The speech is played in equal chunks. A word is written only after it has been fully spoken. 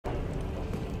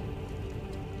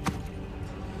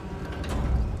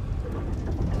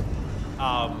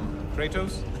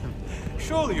Kratos?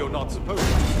 Surely you're not supposed to.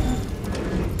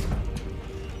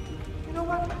 You know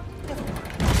what? Never mind.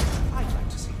 I'd like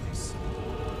to see this.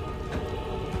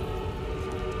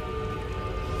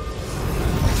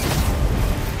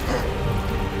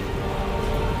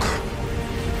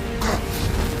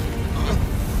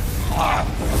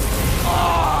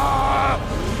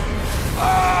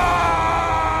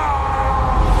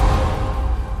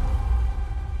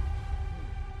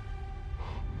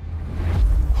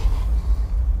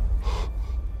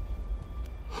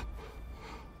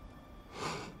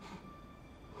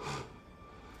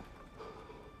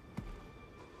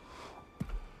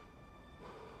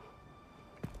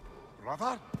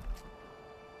 Brother?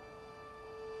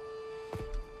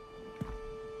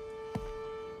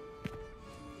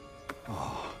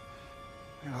 Oh,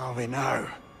 where are we now?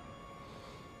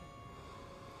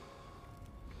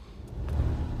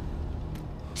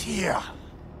 Tyr!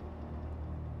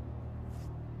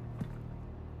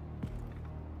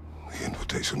 The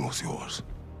invitation was yours.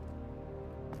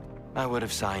 I would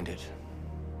have signed it,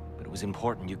 but it was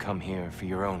important you come here for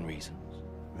your own reasons.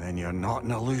 Then you're not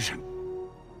an illusion.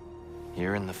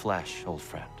 Here in the flesh, old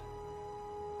friend.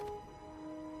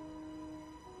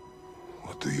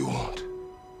 What do you want?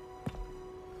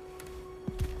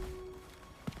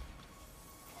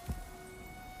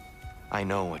 I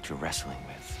know what you're wrestling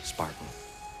with, Spartan.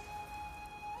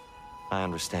 I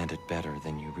understand it better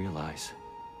than you realize.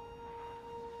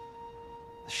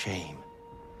 The shame.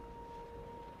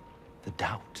 The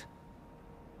doubt.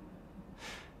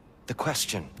 The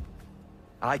question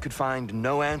I could find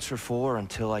no answer for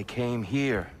until I came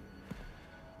here.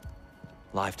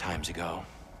 Lifetimes ago.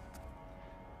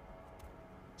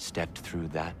 Stepped through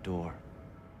that door.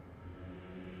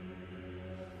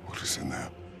 What is in there?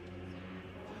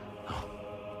 Oh.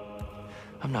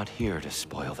 I'm not here to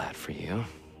spoil that for you.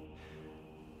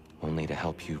 Only to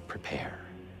help you prepare.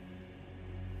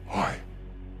 Why?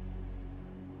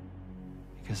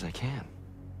 Because I can.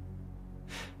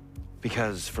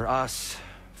 Because for us,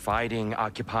 fighting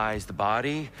occupies the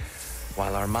body,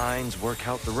 while our minds work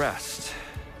out the rest.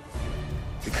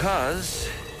 Because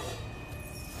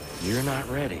you're not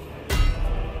ready.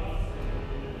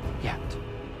 Yet.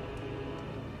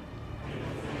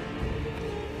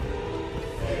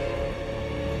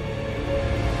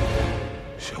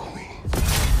 Show me.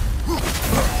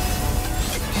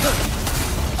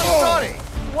 Sorry!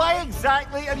 Why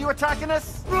exactly are you attacking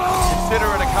us?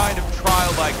 Consider it a kind of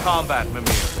trial by combat,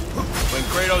 Mimir. When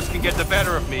Kratos can get the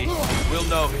better of me, we'll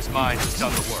know his mind has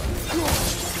done the work.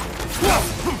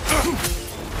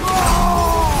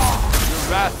 Your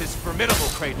wrath is formidable,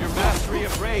 Kratos. Your mastery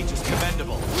of rage is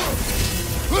commendable.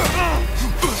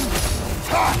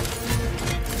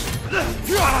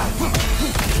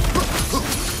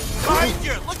 Behind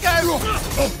you! Look out!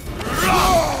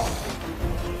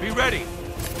 Be ready.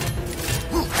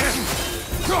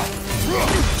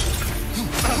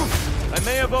 I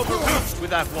may have overreached with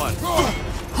that one.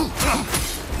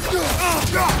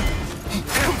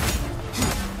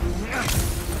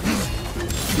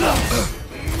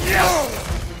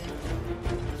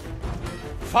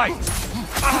 Fight!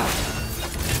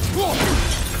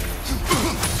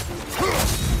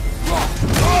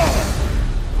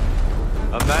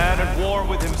 A man at war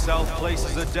with himself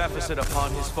places a deficit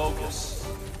upon his focus.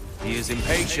 He is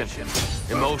impatient,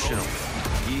 emotional,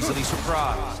 easily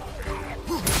surprised.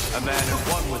 A man at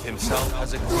one with himself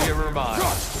has a clearer mind,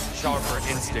 sharper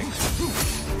instinct.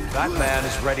 That man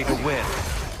is ready to win.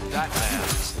 That man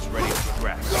is ready to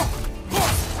progress.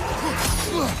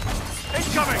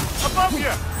 Incoming! Above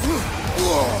you!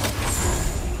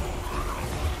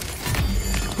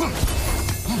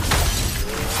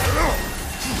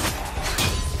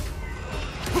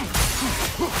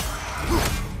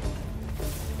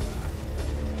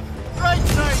 Right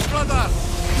side, brother!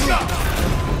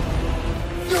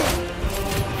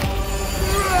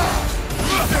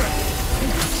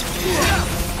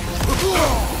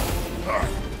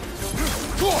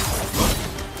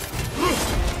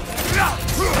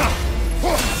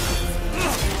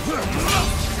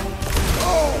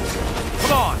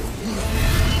 Come on!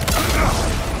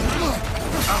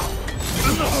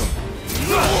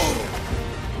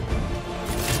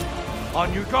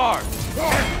 On your guard!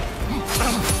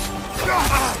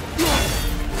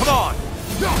 Come on!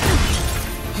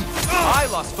 I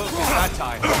lost focus that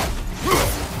time.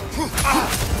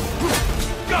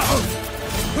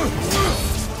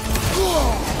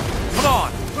 Come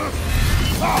on!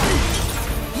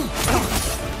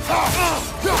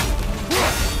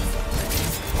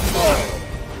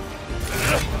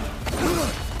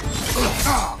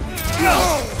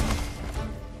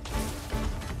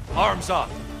 Arms up!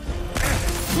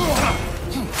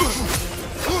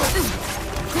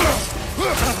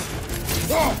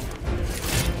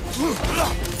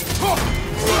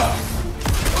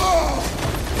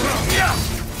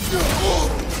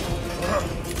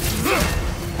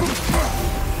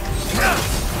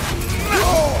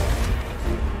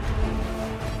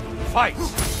 Fight!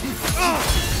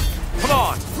 Come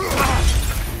on!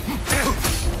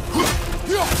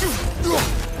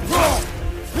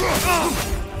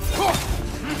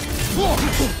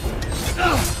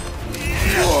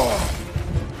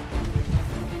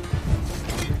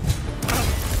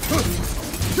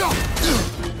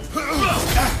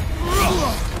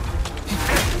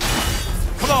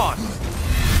 Come on!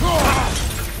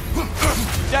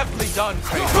 Definitely done,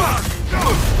 Kratos.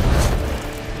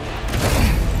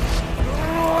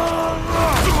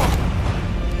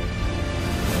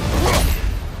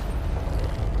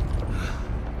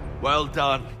 Well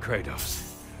done,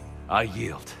 Kratos. I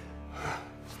yield.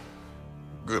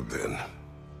 Good then.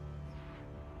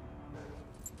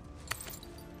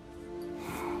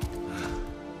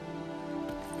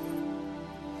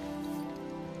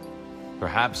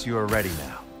 Perhaps you are ready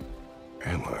now.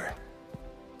 Am I?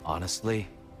 Honestly,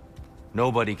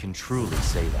 nobody can truly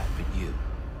say that but you.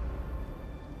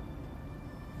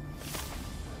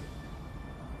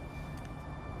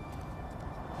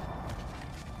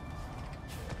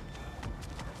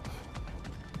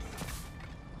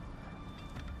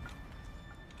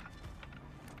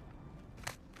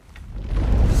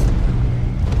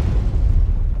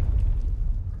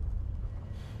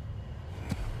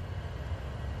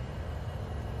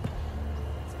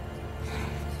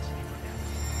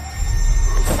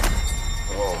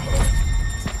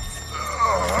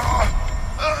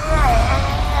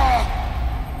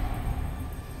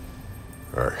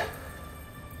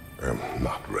 I am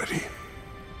not ready.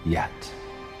 Yet.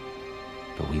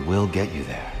 But we will get you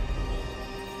there.